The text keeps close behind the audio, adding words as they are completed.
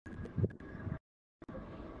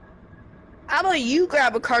How about you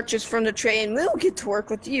grab a cartridge from the tray and we'll get to work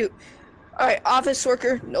with you. Alright, office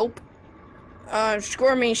worker, nope.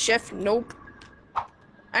 Score main chef, nope.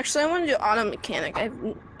 Actually, I want to do auto mechanic.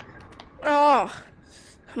 Oh,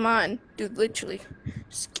 come on, dude, literally.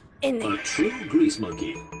 Just get in there. A true grease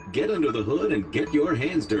monkey. Get under the hood and get your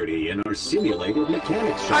hands dirty in our simulated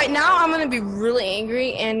mechanics shop. Alright, now I'm gonna be really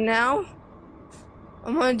angry, and now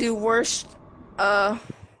I'm gonna do worst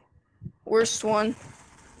one.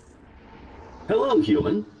 Hello,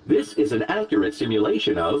 human. This is an accurate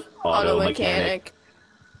simulation of auto mechanic.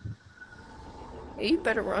 Hey, you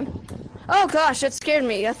better run. Oh gosh, that scared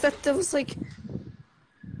me. I thought that was like...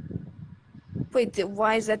 Wait,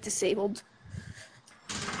 why is that disabled?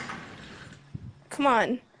 Come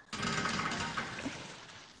on.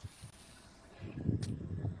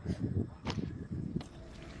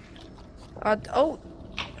 Oh.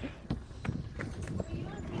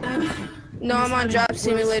 No, I'm on Job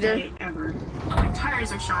Simulator. Ever. My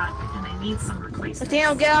tires are shot and I need some replacement.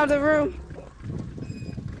 Damn, get out of the room.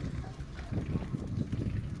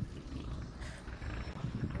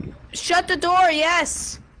 Shut the door,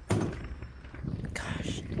 yes.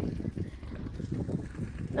 Gosh.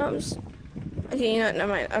 No, okay, you know what,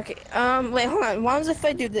 never mind. Okay, wait, hold on. What if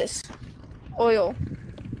I do this? Oil.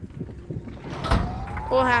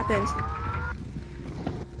 What happens?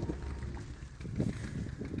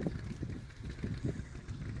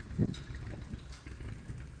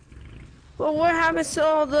 Well, what happens to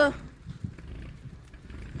all the...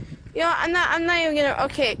 Yeah, I'm not even gonna...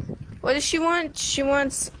 Okay, what does she want? She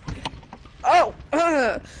wants... Oh!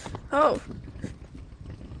 Oh.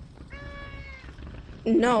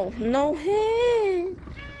 No, hey!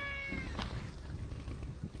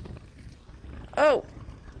 Oh,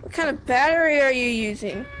 what kind of battery are you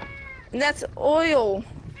using? And that's oil.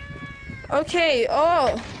 Okay,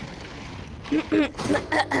 oh.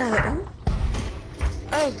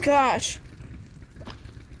 Oh gosh.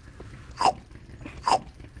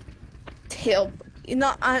 Tail, you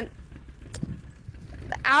know,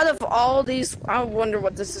 out of all these, I wonder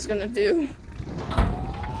what this is gonna do.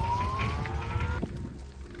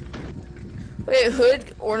 Wait,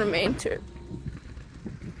 hood ornamented.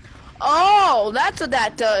 Oh, that's what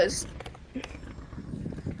that does.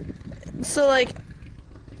 So like,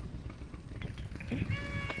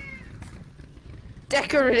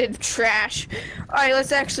 decorative trash. Alright,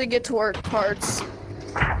 let's actually get to work. Parts.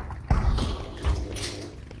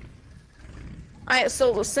 Alright,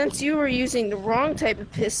 so since you were using the wrong type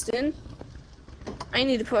of piston, I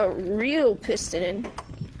need to put a real piston in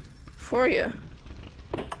for you.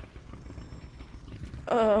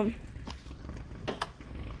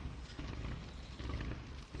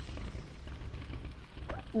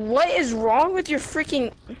 What is wrong with your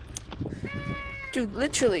freaking... Dude,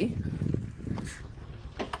 literally.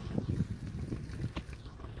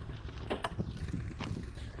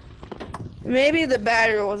 Maybe the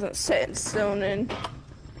battery wasn't set in stone in.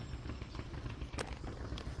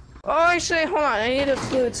 Oh, actually, hold on. I need a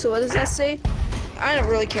fluid. So what does that say? I don't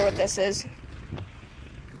really care what that says.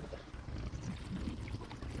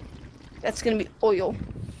 That's gonna be oil.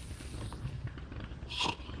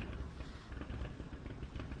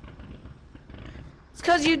 It's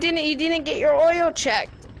because you didn't get your oil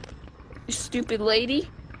checked. You stupid lady.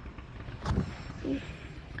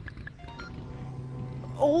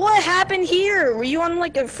 What happened here? Were you on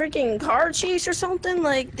like a freaking car chase or something?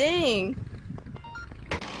 Like, dang.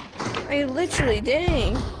 I literally,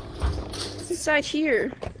 dang. What's inside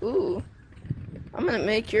here? Ooh. I'm gonna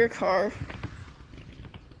make your car.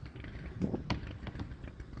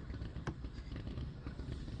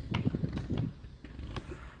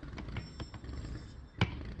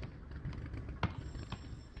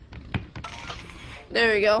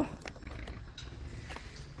 There we go.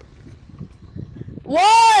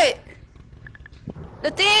 What?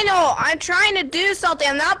 Nathaniel, I'm trying to do something.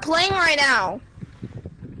 I'm not playing right now.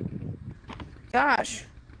 Gosh.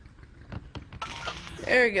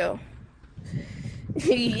 There we go.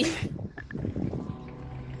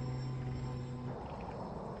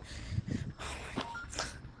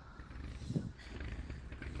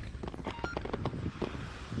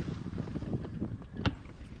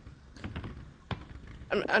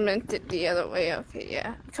 I meant it the other way. Okay,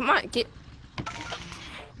 yeah. Come on, get...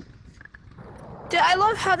 Dude, I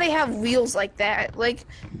love how they have wheels like that. Like,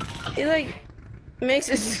 it like makes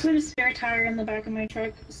it... Put a spare tire in the back of my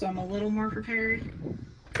truck, so I'm a little more prepared.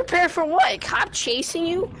 Prepare for what? A cop chasing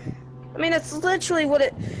you? I mean, that's literally what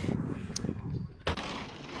it...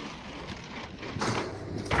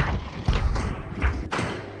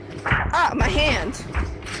 Ah, my hand.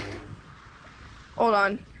 Hold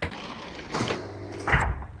on.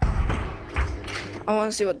 I want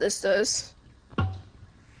to see what this does.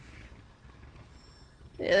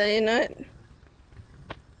 Yeah, you know it.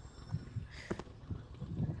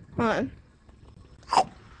 Hold on.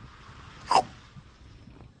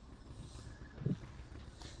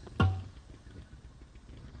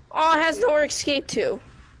 Oh, it has nowhere to escape to.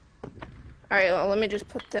 Alright, well, let me just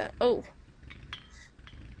put that. Oh.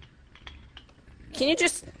 Can you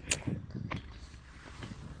just.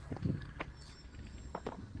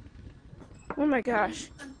 Oh my gosh.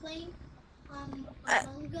 I'm playing Among Us.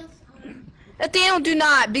 Nathaniel, do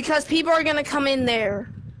not, because people are gonna come in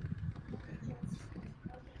there.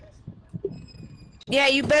 Yeah,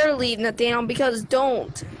 you better leave, Nathaniel, because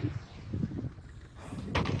don't.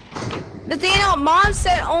 Nathaniel, Mom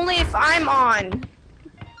said only if I'm on.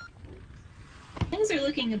 Things are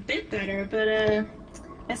looking a bit better, but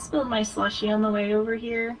I spilled my slushie on the way over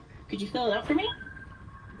here. Could you fill it up for me?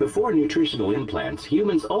 Before nutritional implants,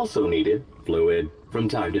 humans also needed fluid from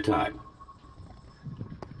time to time.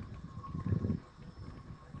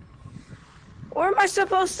 Where am I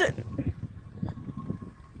supposed to?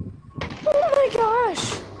 Oh my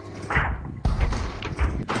gosh.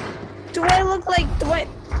 Do I look like,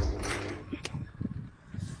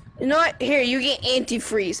 You know what? Here, you get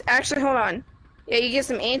antifreeze. Actually, hold on. Yeah, you get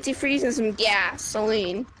some antifreeze and some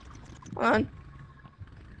gasoline. Hold on.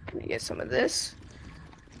 Let me get some of this.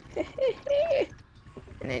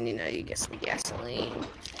 And then, you know, you get some gasoline.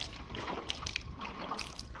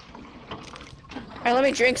 Alright, let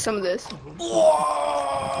me drink some of this.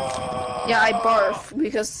 Yeah, I barf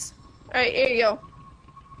because... Alright, here you go.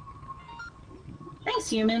 Thanks,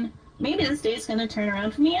 human. Maybe this day's gonna turn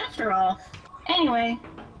around for me after all. Anyway,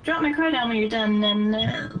 drop my car down when you're done and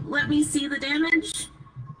let me see the damage.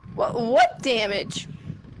 What damage?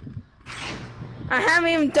 I haven't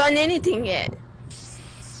even done anything yet.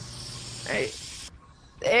 Alright.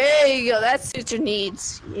 There you go, that suits your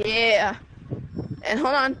needs. Yeah. And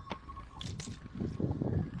hold on.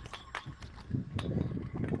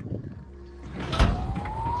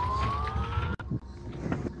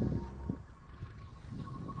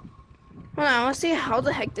 Hold on, I want to see how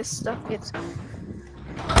the heck this stuff gets.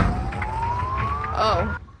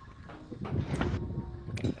 Oh.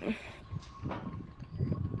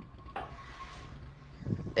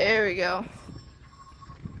 There we go.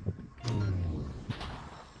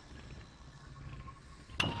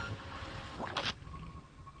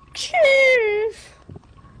 Cheers!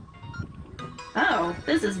 Oh,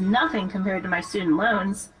 this is nothing compared to my student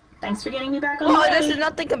loans. Thanks for getting me back on the Oh, way. this is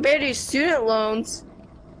nothing compared to your student loans.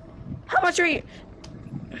 How much are you?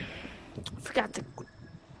 Forgot to.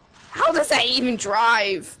 How does that even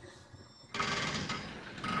drive?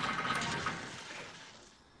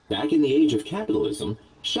 Back in the age of capitalism,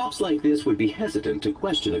 shops like this would be hesitant to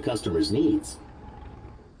question a customer's needs.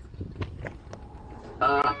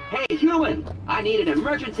 Hey, human! I need an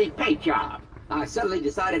emergency paint job. I suddenly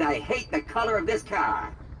decided I hate the color of this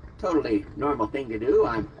car. Totally normal thing to do.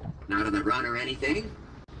 I'm not on the run or anything.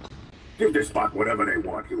 Give this spot whatever they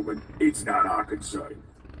want, human. It's not our concern.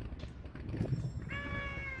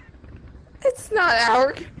 It's not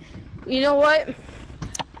our. You know what?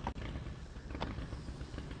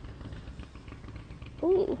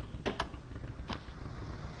 Ooh.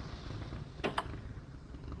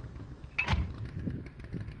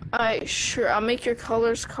 Alright, sure. I'll make your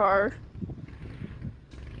colors car.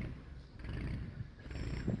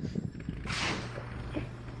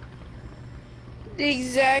 The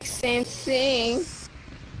exact same thing.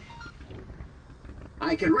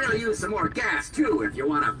 I can really use some more gas, too, if you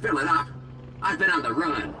want to fill it up. I've been on the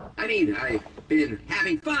run. I've been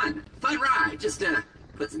having fun. Fun ride. Just,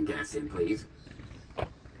 put some gas in, please.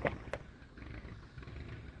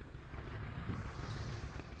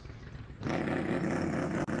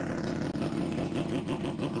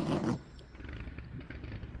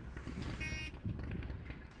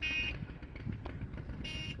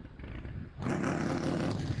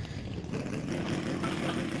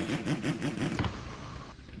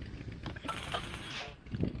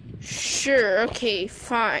 Sure, okay,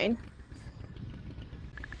 fine.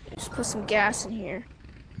 Just put some gas in here.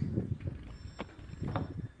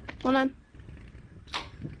 Hold on.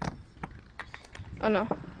 Oh no.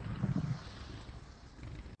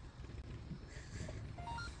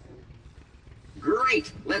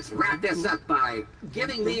 Great! Let's wrap this up by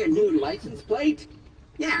giving me a new license plate.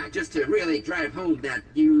 Yeah, just to really drive home that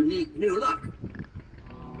unique new look.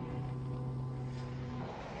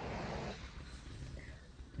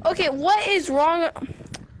 Okay, what is wrong?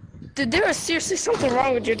 Dude, there is seriously something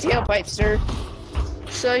wrong with your tailpipe, sir.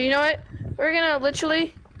 So, you know what? We're gonna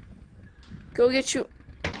literally go get you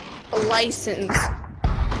a license.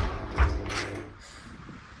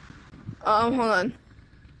 Hold on.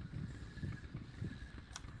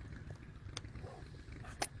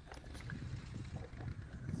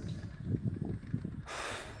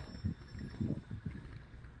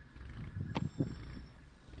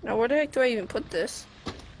 Now, where the heck do I even put this?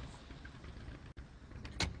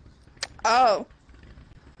 Oh.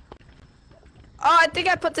 Oh, I think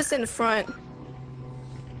I put this in the front.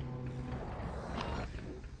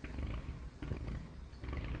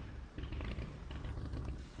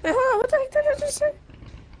 Wait, hold on, what the heck did I just say?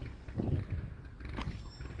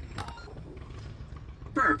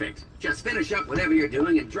 Perfect. Just finish up whatever you're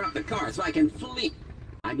doing and drop the car so I can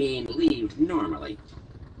leave normally.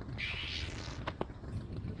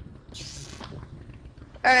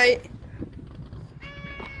 Alright.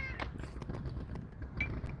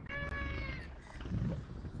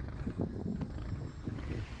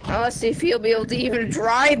 Now let's see if he'll be able to even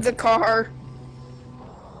drive the car.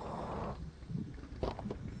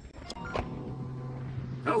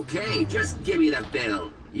 Okay, just give me the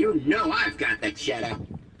bill. You know I've got the cheddar.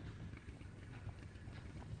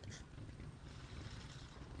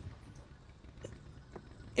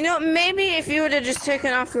 You know, maybe if you would have just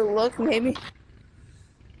taken off your look, maybe.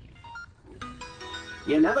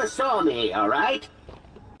 You never saw me, alright?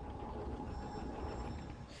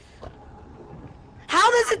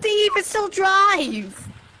 How does the thing even still drive?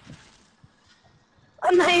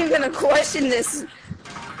 I'm not even gonna question this.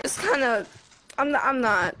 It's kind of, I'm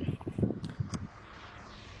not.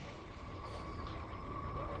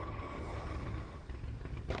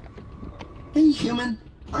 Hey, human.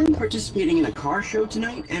 I'm participating in a car show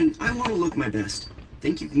tonight, and I want to look my best.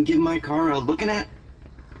 Think you can give my car a looking at?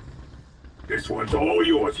 This one's all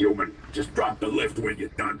yours, human. Just drop the lift when you're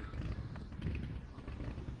done.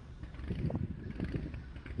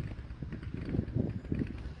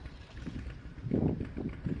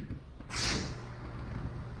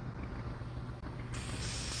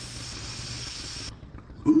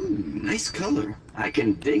 Ooh, nice color. I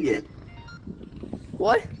can dig it.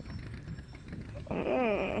 What?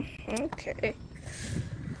 Okay.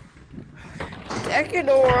 Second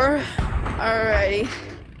door. Alrighty.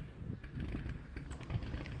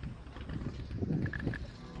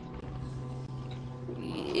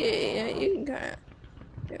 Yeah, you can kind of.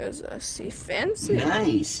 There's a see fancy.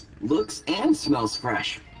 Nice. Looks and smells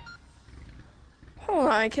fresh. Hold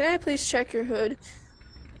on, can I please check your hood?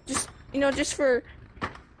 Just, just for.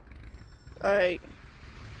 Alright.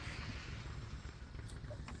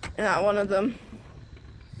 Not one of them.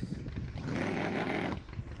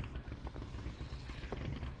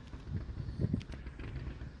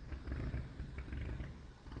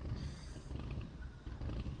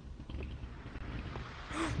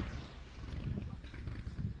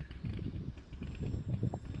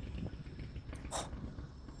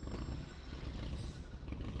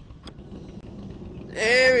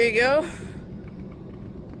 There we go.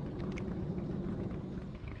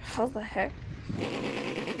 How the heck?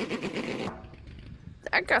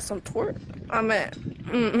 I got some torque. I'm at.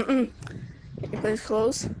 Place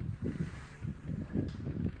close.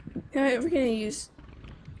 Yeah, we're gonna use.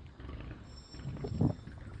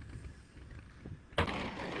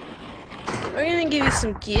 We're gonna give you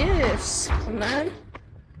some gifts, man.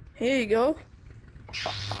 Here you go.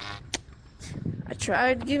 I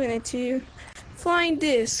tried giving it to you. Flying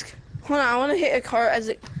disc. Hold on, I want to hit a car as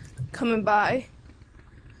it coming by.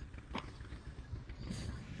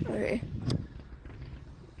 Okay.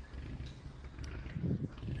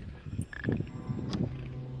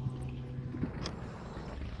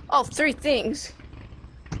 Oh, 3 things.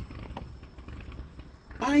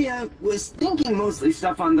 I, was thinking mostly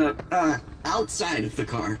stuff on the, outside of the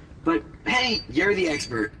car. But, hey, you're the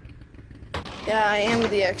expert. Yeah, I am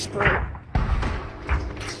the expert.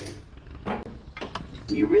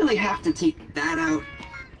 Do you really have to take that out?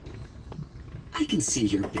 I can see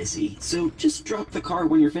you're busy, so just drop the car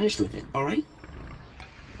when you're finished with it, alright?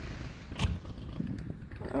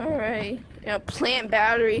 Alright. Yeah, plant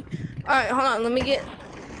battery. Alright, hold on, let me get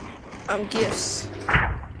gifts.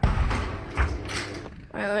 Alright,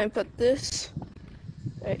 let me put this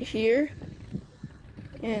right here.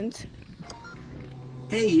 And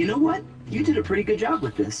Hey, you know what? You did a pretty good job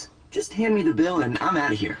with this. Just hand me the bill and I'm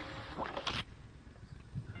out of here.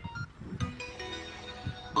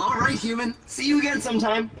 Alright, human. See you again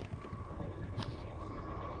sometime.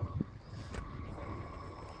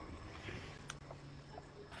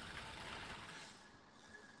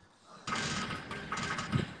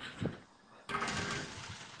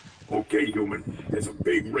 Okay, human. There's a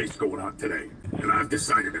big race going on today, and I've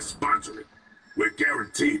decided to sponsor it. We're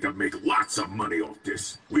guaranteed to make lots of money off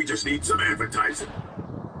this. We just need some advertising.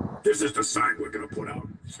 This is the sign we're gonna put out.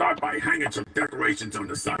 Start by hanging some decorations on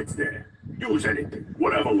the sides there. Use anything,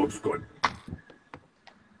 whatever looks good.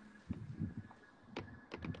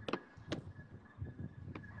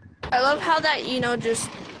 I love how that, you know, it just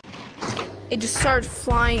started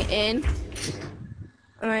flying in.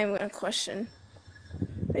 I'm not even gonna question.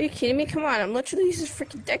 Are you kidding me? Come on, I'm literally using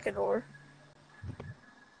freaking Decador.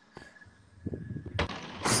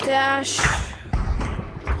 Stash.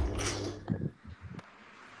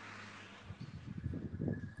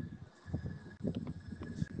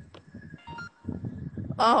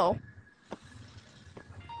 Oh.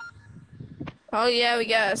 Oh yeah, we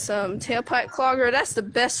got some tailpipe clogger. That's the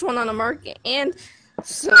best one on the market. And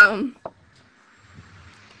some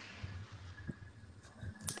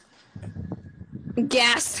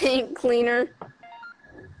gas tank cleaner.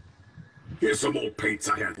 Here's some old paints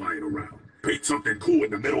I had lying around. Paint something cool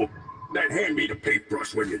in the middle, then hand me the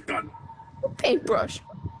paintbrush when you're done. Paintbrush.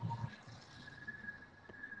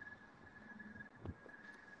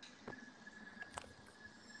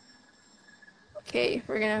 Okay,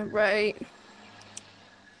 we're gonna write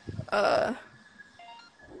hold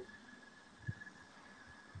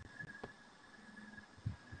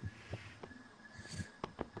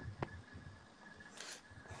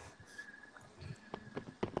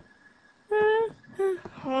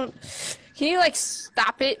on. Can you like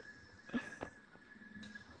stop it?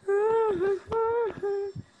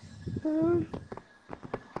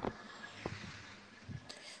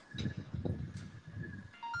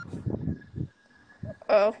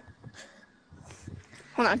 Oh.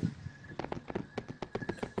 Hold on.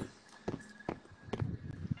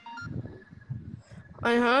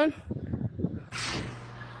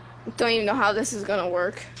 Don't even know how this is gonna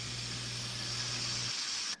work.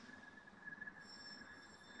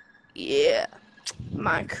 Yeah.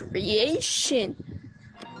 My creation.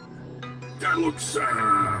 That looks,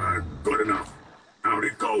 good enough. Out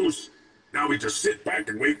it goes. Now we just sit back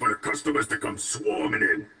and wait for the customers to come swarming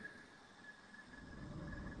in.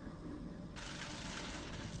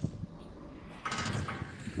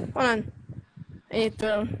 Hold on. I need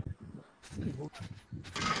to.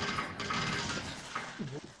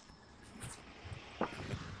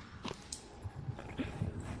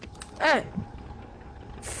 Hey.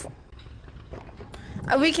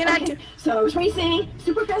 We cannot do. So I was racing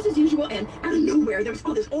super fast as usual, and out of nowhere there was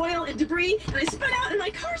all this oil and debris, and I spun out, and my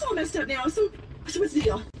car's all messed up now. So what's the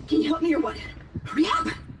deal? Can you help me or what? Hurry up!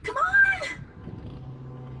 Come on!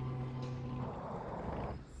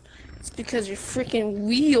 It's because your freaking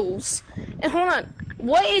wheels. And hold on,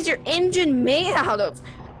 what is your engine made out of?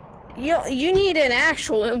 You need an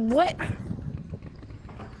actual. What?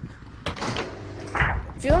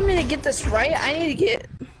 If you want me to get this right, I need to get.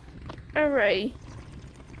 Alright.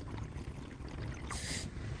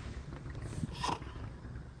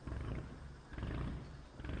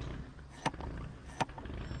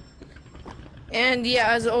 And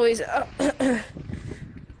yeah, as always, oh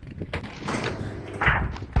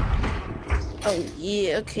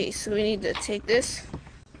yeah, okay, so we need to take this.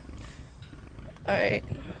 Alright.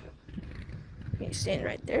 Okay, stand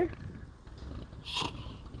right there.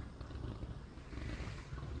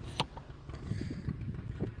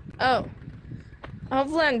 Oh.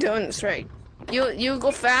 Hopefully I'm doing this right. You'll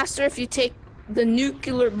go faster if you take the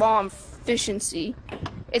nuclear bomb efficiency.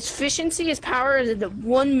 Its efficiency is power is at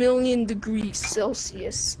 1 million degrees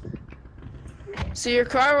Celsius. So your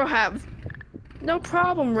car will have no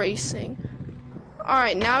problem racing.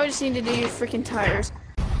 Alright, now we just need to do your freaking tires.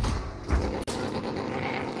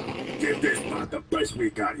 Give this part the best we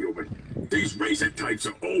got, human. These racing types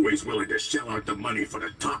are always willing to shell out the money for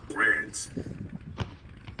the top brands.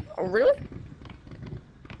 Oh, really?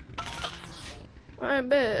 I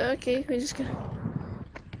bet. Okay, we just gotta.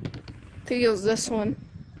 I think it was this one.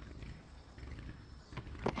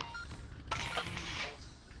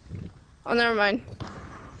 Oh, never mind.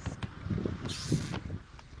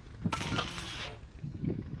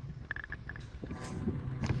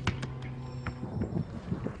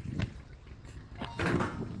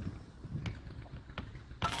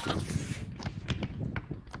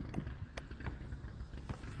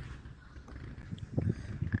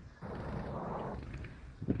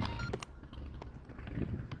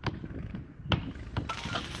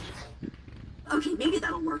 Okay, maybe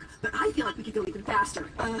that'll work, but I feel like we could go even faster.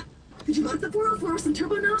 Could you load the 404 with some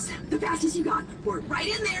turbo nose? The fastest you got. Pour it right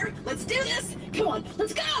in there. Let's do this. Come on,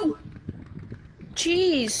 let's go.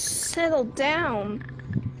 Jeez, settle down.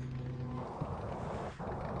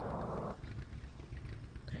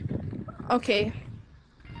 Okay.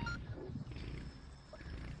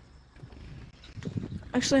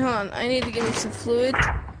 Actually, hold on. I need to get me some fluid.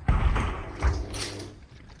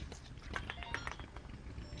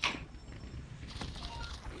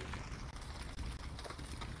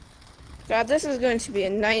 God, this is going to be a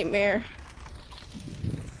nightmare.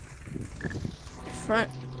 Front.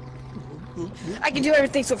 I can do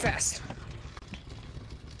everything so fast.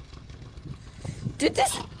 Dude,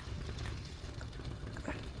 this...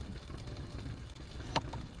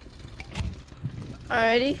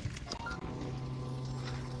 Alrighty.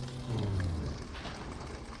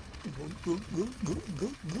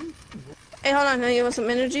 Hey, hold on. You want some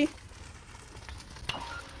energy?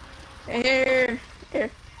 Here.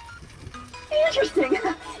 Interesting.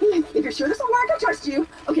 If you're sure this will work, I trust you.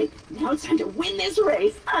 Okay, now it's time to win this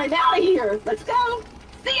race. I'm out of here. Let's go.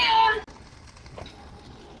 See ya.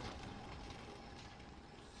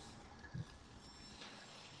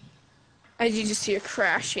 As you just hear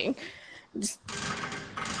crashing. Just...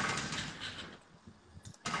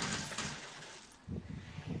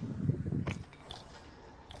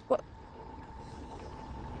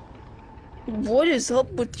 What is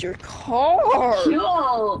up with your car?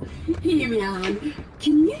 Yo, hey man,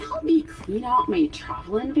 can you help me clean out my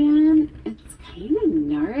traveling van? It's kind of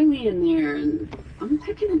gnarly in there, and I'm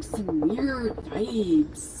picking up some weird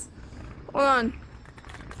vibes. Hold on.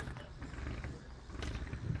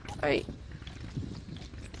 Alright.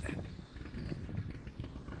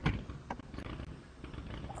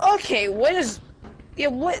 Okay, what is... Yeah,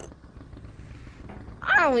 what...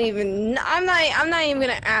 I'm not even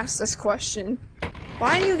gonna ask this question.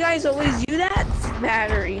 Why do you guys always do that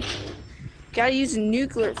battery? Gotta use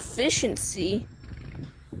nuclear efficiency.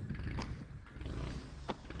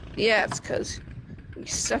 Yeah, it's cause we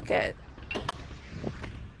suck at it.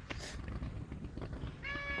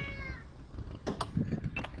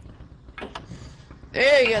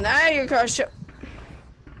 There you go, now your car show.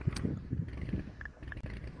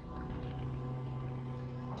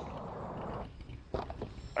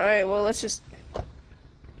 Alright, well, let's just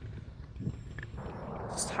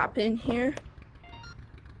hop in here.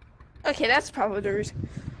 Okay, that's probably the reason.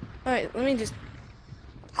 Alright, let me just...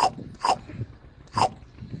 Hold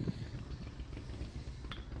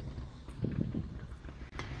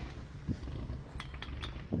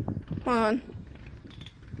on.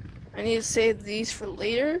 I need to save these for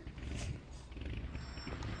later.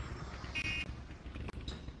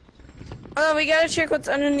 Oh, we gotta check what's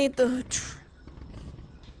underneath the hood.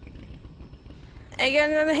 I got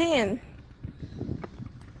another hand.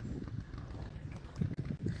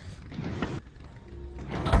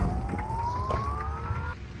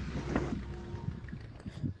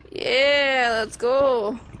 Yeah, let's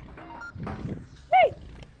go. Hey.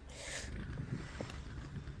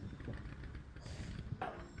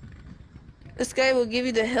 This guy will give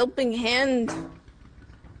you the helping hand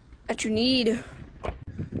that you need.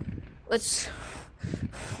 Let's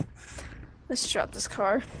drop this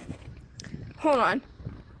car. Hold on.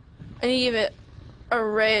 I need to give it a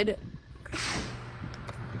red.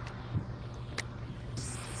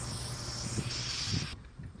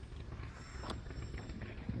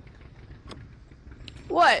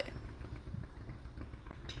 What?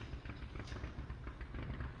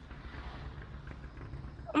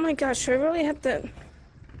 Oh my gosh, I really have to...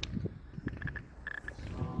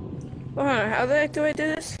 Hold on, how the heck do I do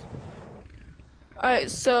this?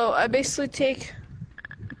 Alright, so I basically take...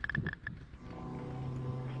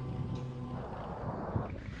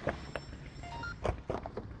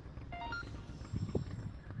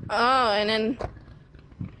 Oh, and then...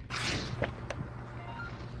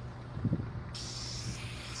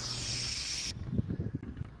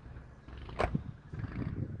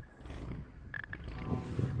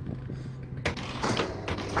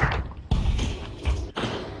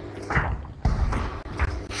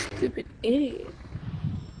 Stupid idiot.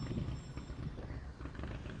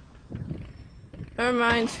 Never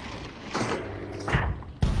mind.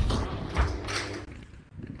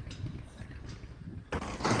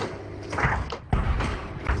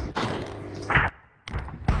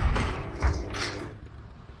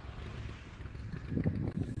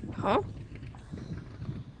 Huh?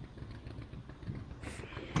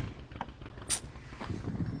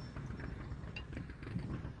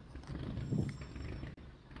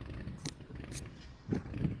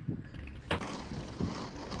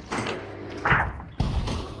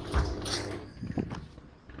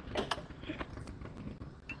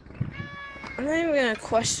 I'm not even gonna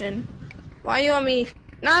question why you want me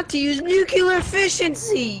not to use nuclear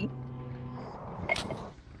efficiency.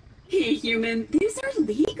 Hey, human, these are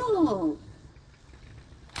legal.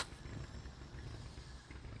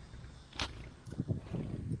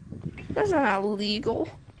 That's not illegal.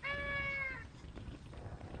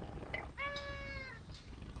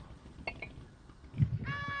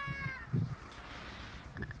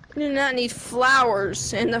 You do not need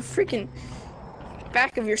flowers and the freaking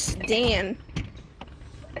back of your sedan.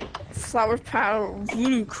 Flower power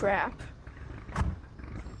voodoo crap.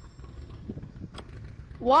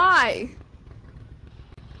 Why?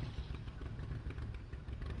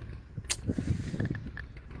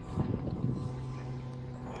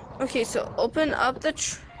 Okay, so open up the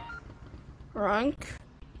trunk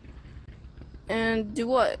and do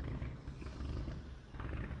what?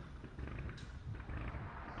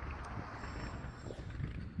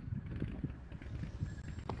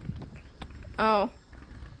 Oh.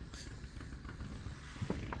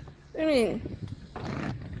 What do you mean?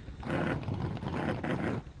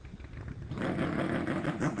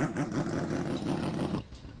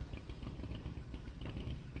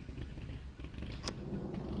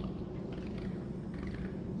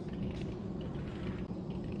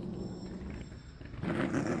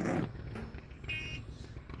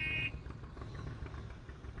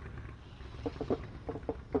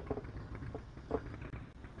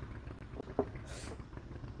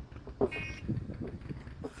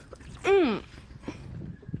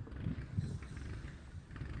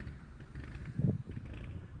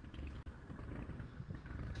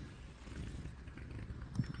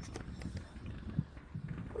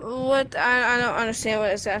 What? I don't understand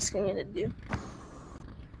what it's asking you to do.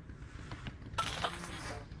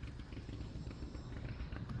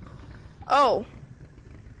 Oh.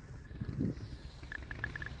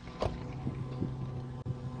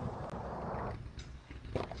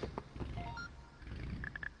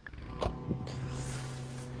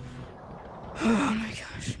 Oh my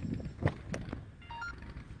gosh.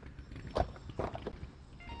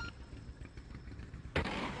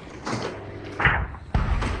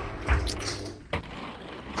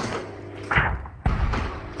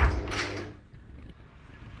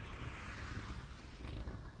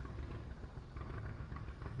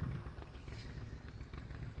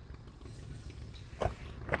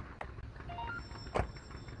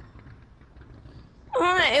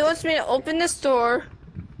 It wants me to open this door.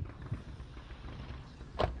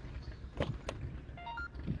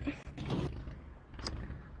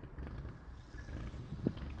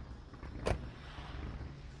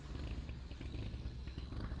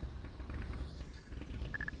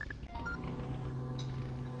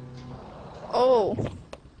 Oh.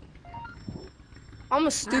 I'm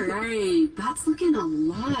a stupid. Alright, that's looking a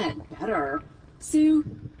lot better. So,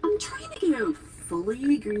 I'm trying to go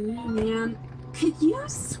fully green, man. Could you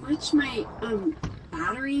switch my,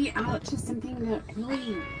 battery out to something that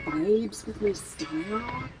really vibes with my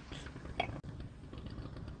style?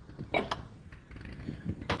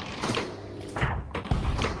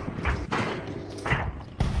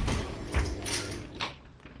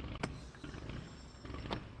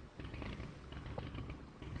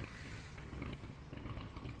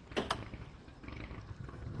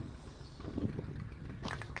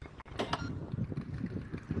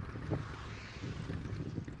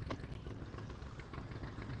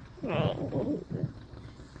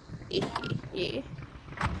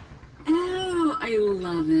 Oh, I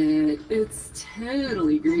love it. It's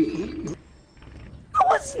totally green. No,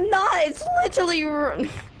 it's not. It's literally.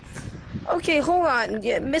 Okay, hold on,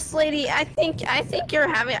 yeah, Miss Lady. I think you're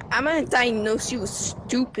having. I'm gonna diagnose you with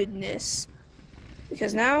stupidness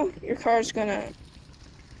because now your car's gonna.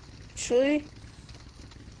 Actually.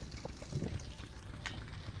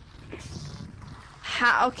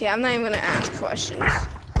 How? Okay, I'm not even gonna ask questions.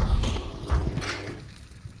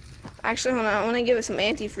 Actually, hold on. I want to give it some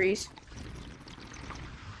antifreeze.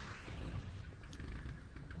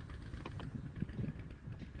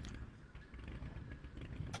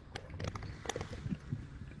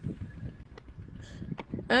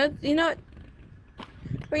 You know what?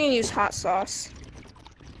 We're gonna use hot sauce.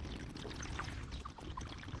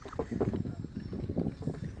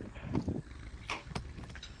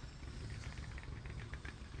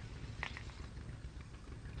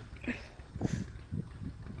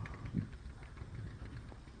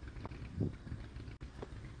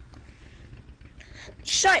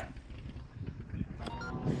 Shut!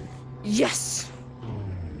 Yes!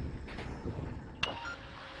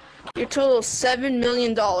 Your total is $7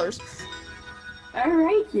 million. Alright,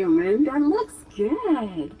 human, that looks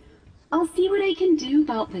good. I'll see what I can do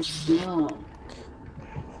about this deal.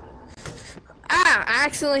 Ah! I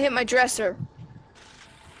accidentally hit my dresser.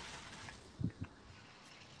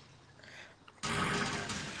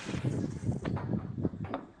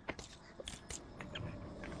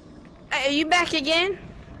 Hey, are you back again?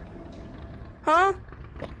 Huh?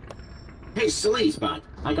 Hey, Sleazebot,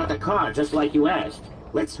 I got the car just like you asked.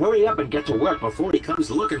 Let's hurry up and get to work before he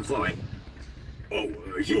comes looking for it. Oh,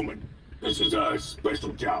 human. This is a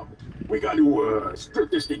special job. We got to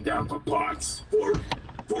strip this thing down for parts.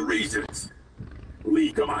 For reasons.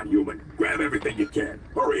 Lee, come on, human. Grab everything you can.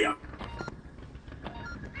 Hurry up.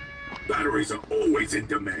 Batteries are always in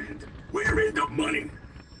demand. We're in the money.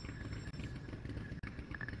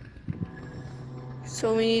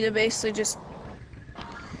 So we need to basically just...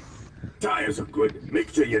 Tires are good.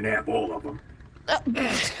 Make sure you nab all of them.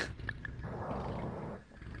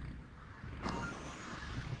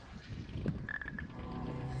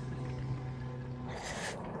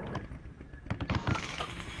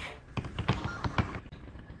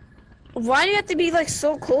 Why do you have to be like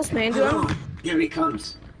so close, man? Oh, here he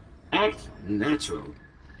comes. Act natural.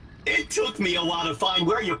 It took me a while to find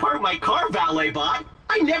where you parked my car, Valet Bot.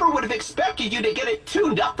 I never would have expected you to get it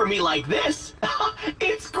tuned up for me like this.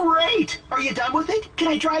 It's great. Are you done with it? Can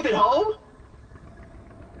I drive it home?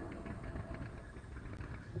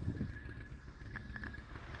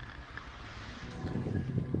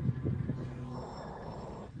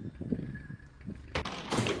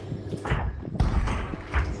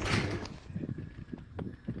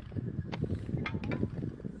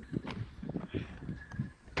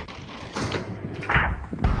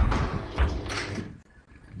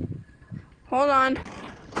 Hold on.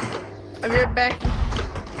 I'll be right back.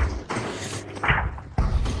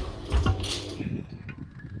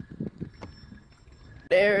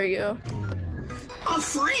 There we go. A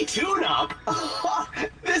free tune-up?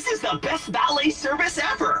 This is the best valet service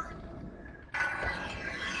ever.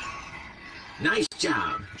 Nice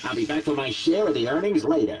job. I'll be back for my share of the earnings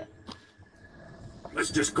later.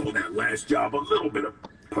 Let's just call that last job a little bit of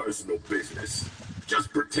personal business.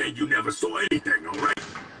 Just pretend you never saw anything, all right?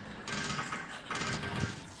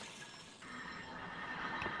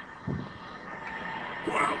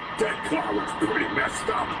 Wow, that car looks pretty messed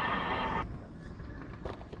up.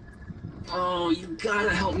 Oh, you gotta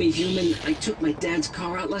help me, human. I took my dad's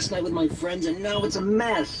car out last night with my friends, and now it's a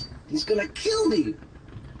mess. He's gonna kill me.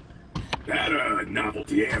 That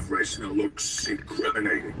novelty air freshener looks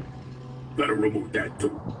incriminating. Better remove that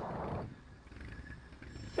too.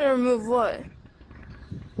 Better remove what?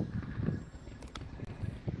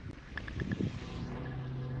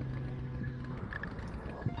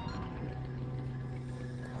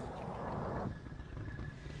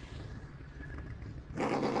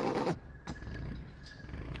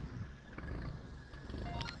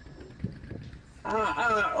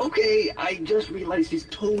 Okay, I just realized he's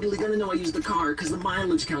totally gonna know I used the car because the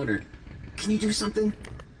mileage counter. Can you do something?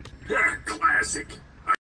 Yeah, classic.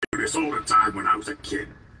 I do this all the time when I was a kid.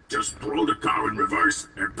 Just throw the car in reverse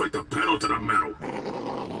and put the pedal to the metal.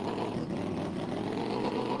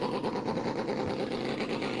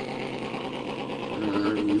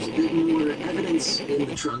 There's a bit more evidence in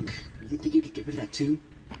the trunk. You think you could get rid of that too?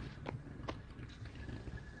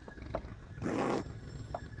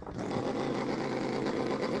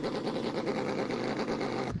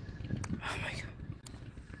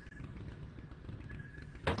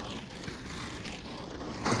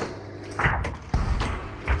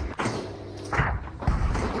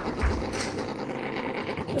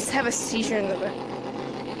 Have a seizure in the back.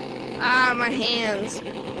 Ah, my hands.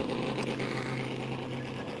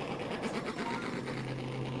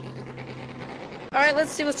 Alright,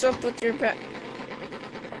 let's see what's up with your back.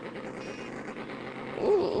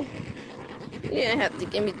 Ooh. You didn't have to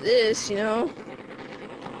give me this, you know.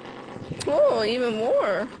 Oh, even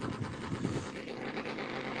more.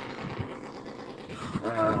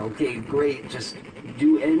 Okay, great. Just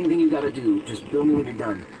do anything you gotta do. Just bill me when you're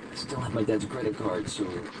done. I still have my dad's credit card, so...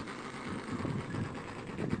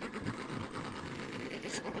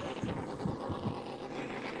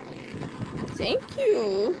 Thank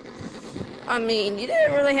you. I mean, you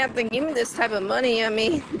didn't really have to give me this type of money. I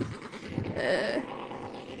mean,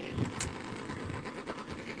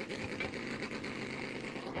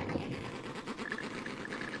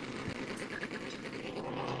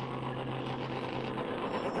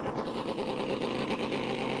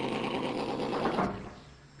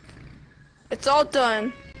 it's all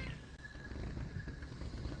done.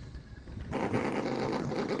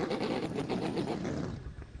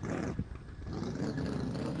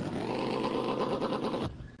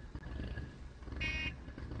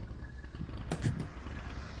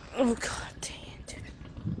 Oh god dang it, dude.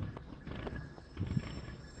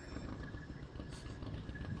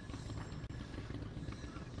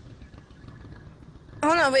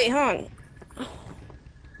 Oh no, wait, hold on.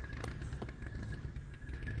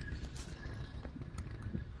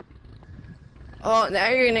 Oh, now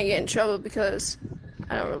you're gonna get in trouble because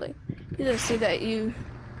I don't really. You just see that you.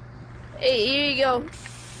 Hey, here you go.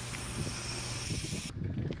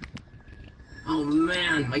 Oh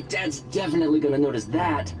man, my dad's definitely gonna notice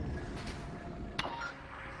that.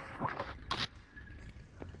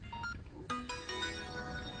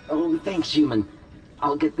 Oh, thanks, human.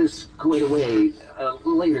 I'll get this squared away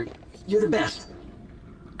later. You're the best.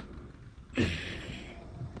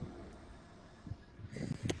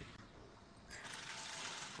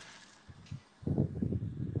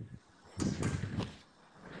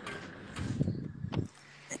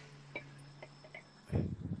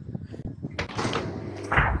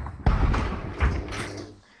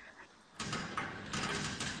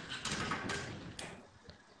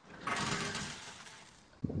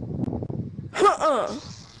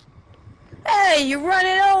 Hey, you're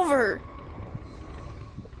running over!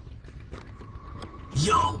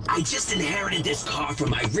 Yo, I just inherited this car from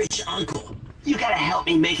my rich uncle. You gotta help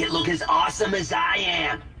me make it look as awesome as I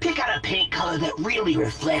am. Pick out a paint color that really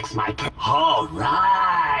reflects my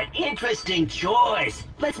Alright, interesting choice.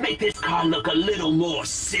 Let's make this car look a little more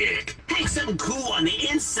sick. Take something cool on the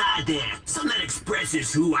inside there. Something that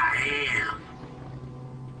expresses who I am.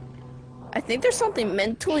 I think there's something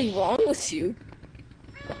mentally wrong with you.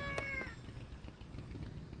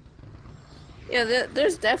 Yeah,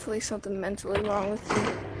 there's definitely something mentally wrong with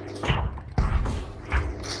you.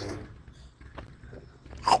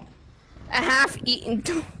 A half-eaten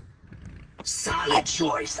Solid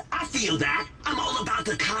choice. I feel that. I'm all about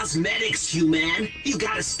the cosmetics, human. You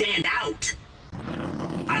gotta stand out.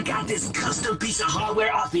 I got this custom piece of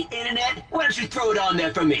hardware off the internet. Why don't you throw it on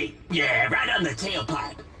there for me? Yeah, right on the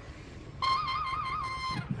tailpipe.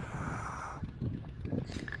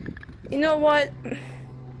 You know what?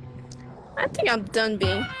 I think I'm done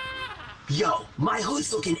being. Yo, my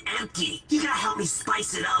hood's looking empty. You gotta help me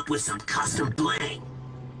spice it up with some custom bling.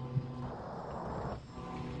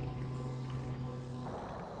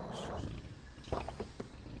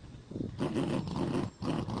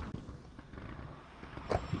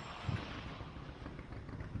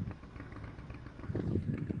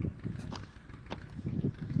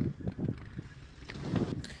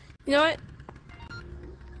 You know what?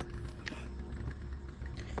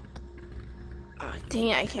 Oh, dang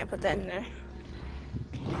it, I can't put that in there.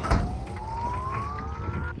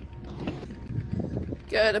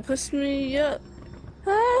 Gotta push me up.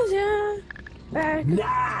 Back.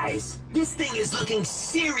 Nice! This thing is looking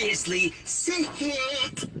seriously sick.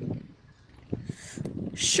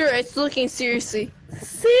 Sure, it's looking seriously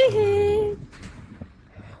sick.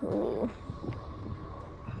 Oh.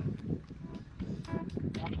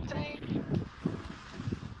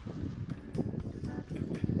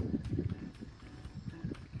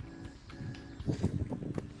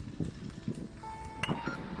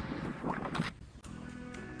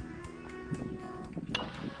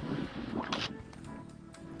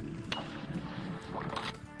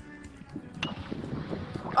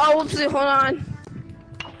 Oh, whoopsie, hold on.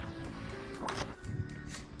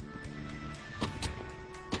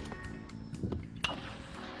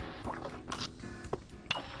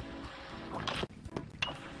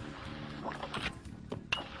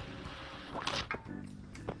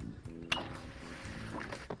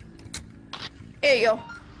 There you go.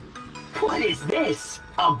 What is this?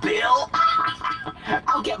 A bill?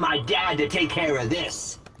 I'll get my dad to take care of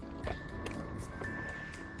this.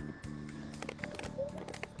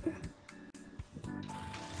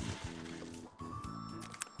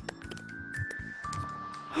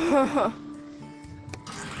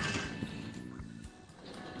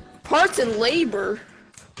 Parts and labor.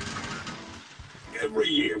 Every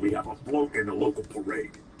year we have a float in the local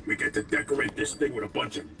parade. We get to decorate this thing with a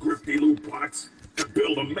bunch of grifty loot pots to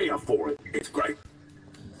build a mayor for it. It's great.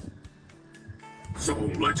 So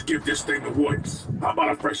let's give this thing the woods. How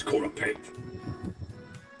about a fresh coat of paint?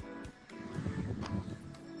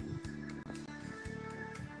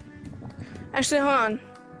 Actually, hold on.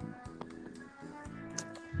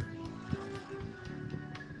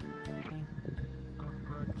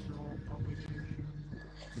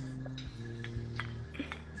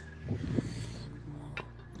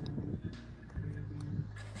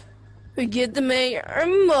 We get the mayor a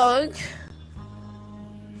mug.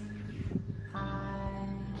 I'm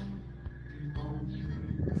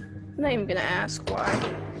not even gonna ask why.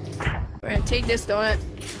 We're gonna take this donut.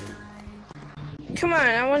 Come on,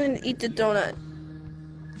 I want to eat the donut.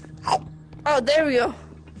 Oh, there we go.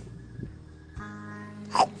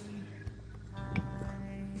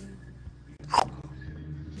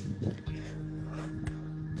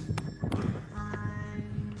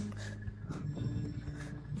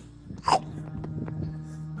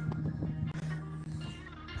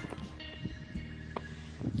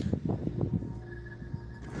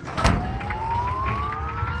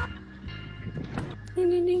 Ding,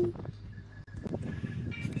 ding, ding.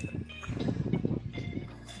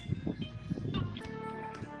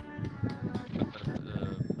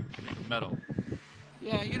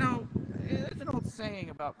 Yeah, you know, there's an old saying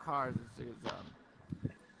about cars.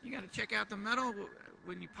 You gotta check out the metal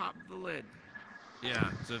when you pop the lid. Yeah,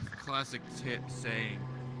 it's a classic saying.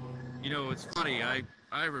 You know, it's funny.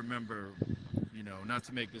 I remember, you know, not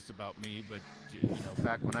to make this about me, but you know,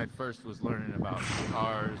 back when I first was learning about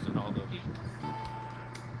cars and all the.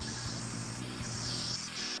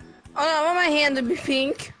 Oh no, I want my hand to be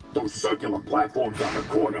pink. Those circular platforms on the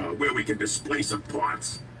corner where we can display some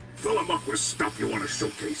parts. Fill them up with stuff you want to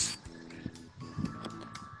showcase.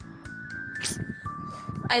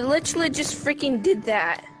 I literally just freaking did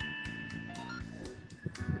that.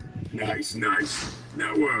 Nice, nice.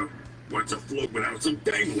 Now, what's a float without some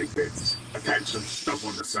dangly bits? Attach some stuff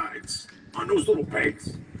on the sides. On those little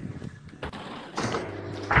pegs.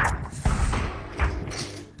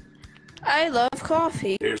 I love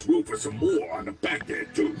coffee. There's room for some more on the back there,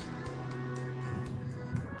 too.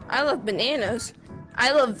 I love bananas.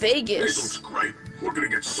 I love Vegas. This looks great. We're gonna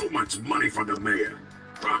get so much money from the mayor.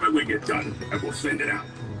 Probably when we get done, and we'll send it out.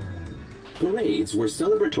 Parades were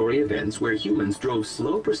celebratory events where humans drove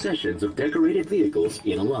slow processions of decorated vehicles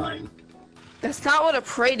in a line. That's not what a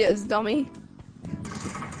parade is, dummy.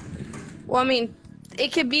 Well, I mean,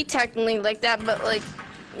 it could be technically like that, but like,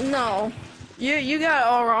 no. You got it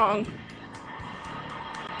all wrong.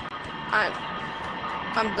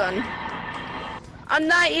 I'm done. I'm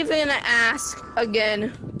not even gonna ask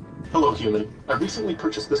again. Hello, human. I recently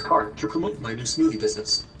purchased this car to promote my new smoothie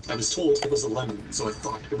business. I was told it was a lemon, so I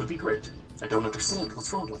thought it would be great. I don't understand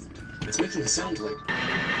what's wrong with it. It's making me sound like...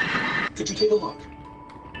 Could you take a look?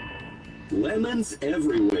 Lemons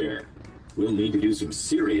everywhere. We'll need to do some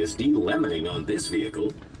serious de-lemoning on this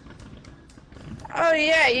vehicle. Oh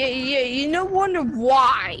yeah. You no wonder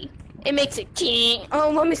why it makes it king.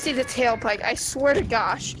 Oh, let me see the tailpipe. I swear to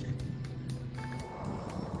gosh.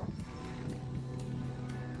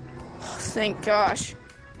 Oh, thank gosh.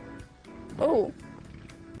 Oh.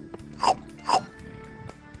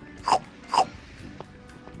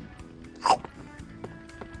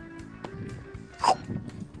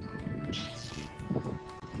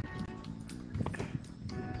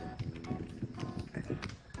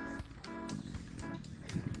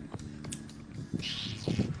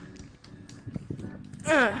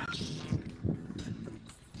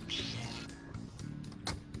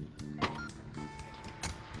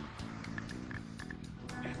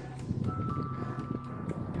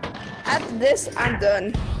 After this, I'm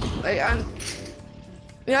done. Like,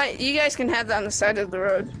 you know, you guys can have that on the side of the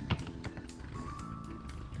road.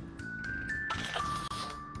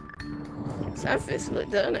 So I've physically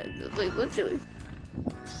done it, like, literally.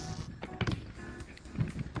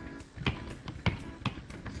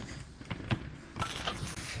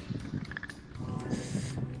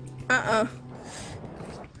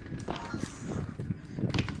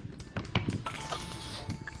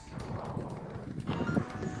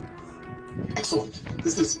 Excellent.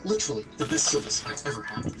 This is literally the best service I've ever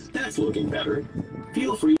had. That's looking better.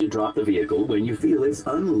 Feel free to drop the vehicle when you feel it's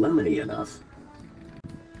unlemony enough.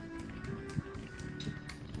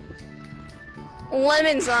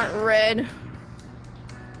 Lemons aren't red.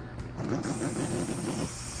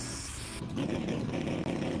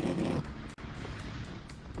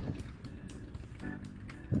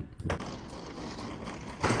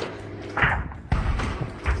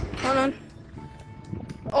 Hold on.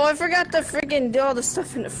 Oh, I forgot to freaking do all the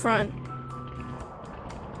stuff in the front.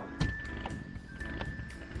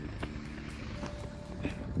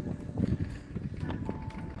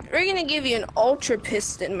 We're gonna give you an ultra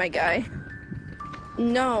piston, my guy.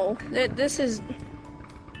 No, this is...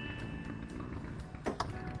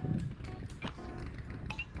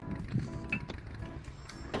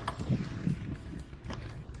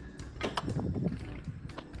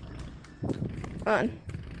 on.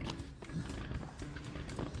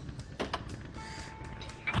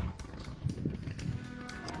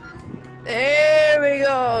 There we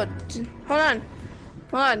go. Hold on.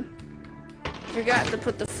 Hold on. Forgot to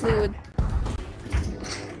put the fluid.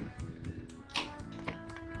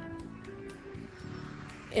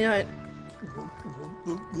 You know what?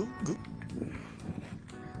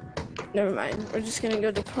 Never mind. We're just gonna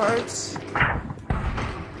go to parts.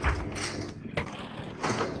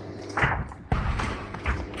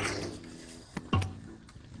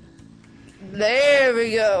 There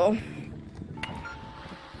we go.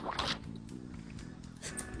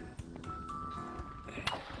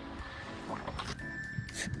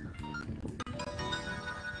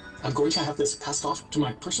 I'm going to have this passed off to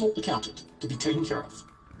my personal accountant to be taken care of.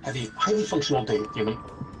 Have a highly functional day, human.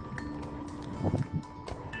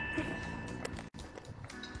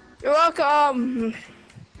 You're welcome.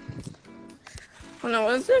 Oh no,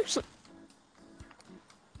 what is this?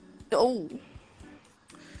 Oh.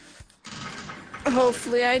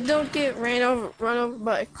 Hopefully I don't get run over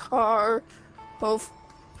by a car.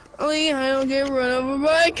 Hopefully I don't get run over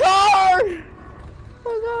by a car.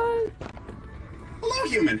 Oh God. Hello,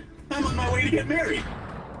 human. I'm on my way to get married.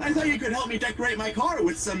 I thought you could help me decorate my car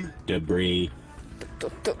with some Debris.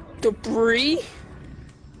 Debris?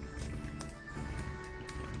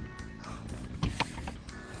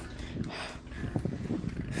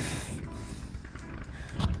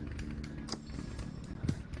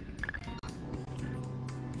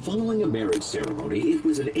 Following a marriage ceremony, it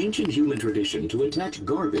was an ancient human tradition to attach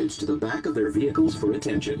garbage to the back of their vehicles for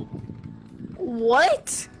attention.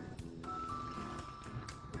 What?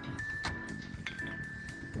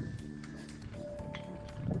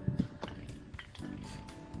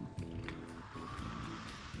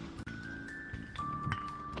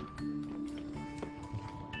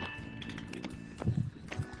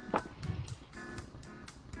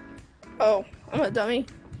 Oh, I'm a dummy.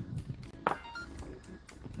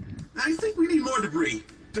 I think we need more debris.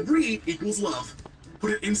 Debris equals love.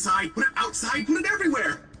 Put it inside, put it outside, put it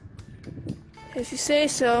everywhere. If you say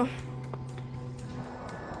so.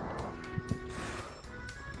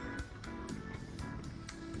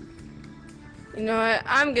 You know what?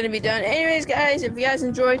 I'm gonna be done. Anyways, guys, if you guys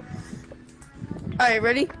enjoyed. Alright,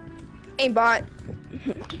 ready? Aimbot.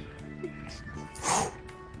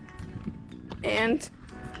 And.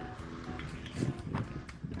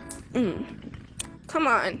 Come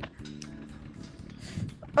on.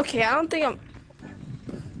 Okay, I don't think I'm.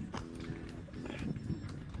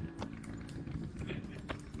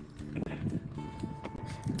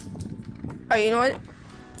 Oh, you know what?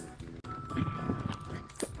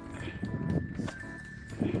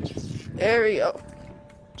 There we go.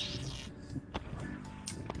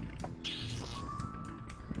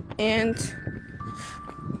 And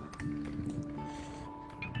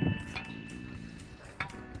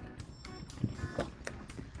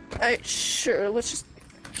alright, sure, let's just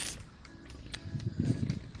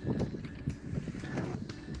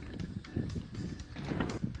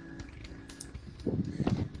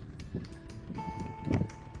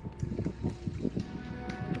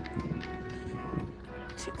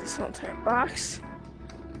take this whole entire box.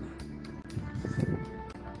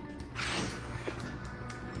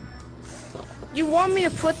 You want me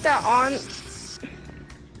to put that on?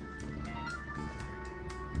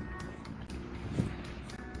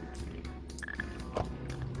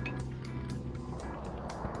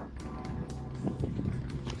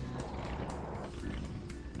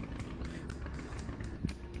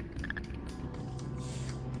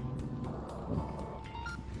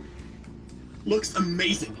 Looks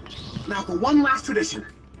amazing. Now for one last tradition.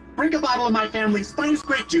 Bring a bottle of my family's finest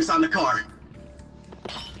grape juice on the car.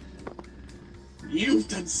 You've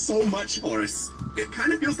done so much for us. It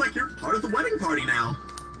kind of feels like you're part of the wedding party now.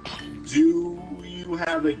 Do you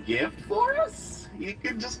have a gift for us? You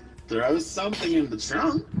could just throw something in the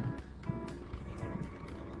trunk.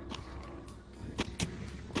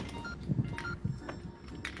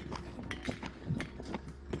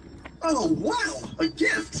 Oh, wow! A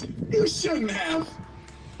gift! You shouldn't have.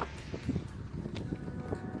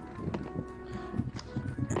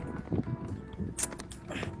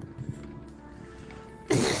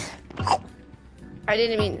 I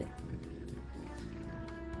didn't mean it.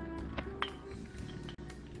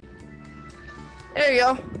 There you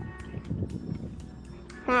go.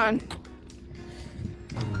 Come on.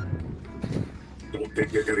 Don't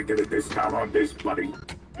think you're gonna get a discount on this, buddy.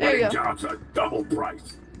 There you Wedding go. jobs are double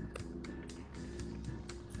price.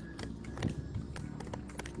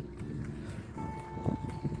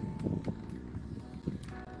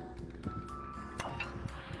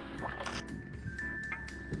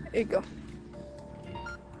 There you go.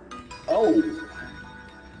 Oh.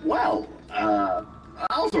 Well,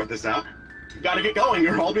 I'll sort this out. Gotta get going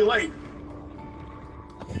or I'll be late.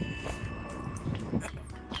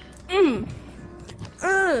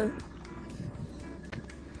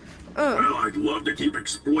 Well, I'd love to keep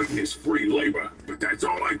exploiting this free labor, but that's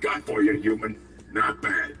all I got for you, human. Not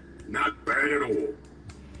bad. Not bad at all.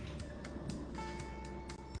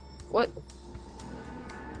 What?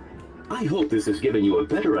 I hope this has given you a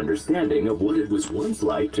better understanding of what it was once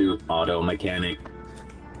like to auto mechanic.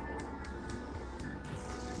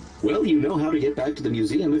 Well, you know how to get back to the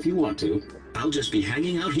museum if you want to. I'll just be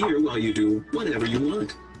hanging out here while you do whatever you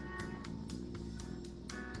want.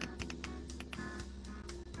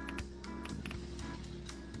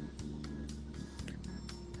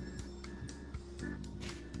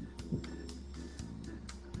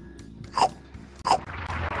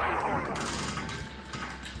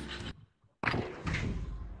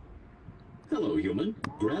 Hello, Hello, human.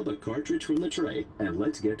 Grab a cartridge from the tray, and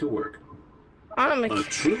let's get to work. I'm A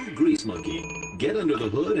true grease monkey. Get under the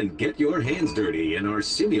hood and get your hands dirty in our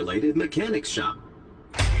simulated mechanics shop.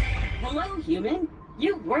 Hello, human.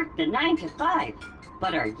 You worked the 9 to 5,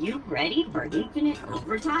 but are you ready for infinite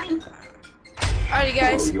overtime? Alrighty,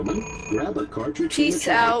 guys. Hello, human. Grab a cartridge Peace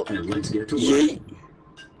from the tray, out. and let's get to work.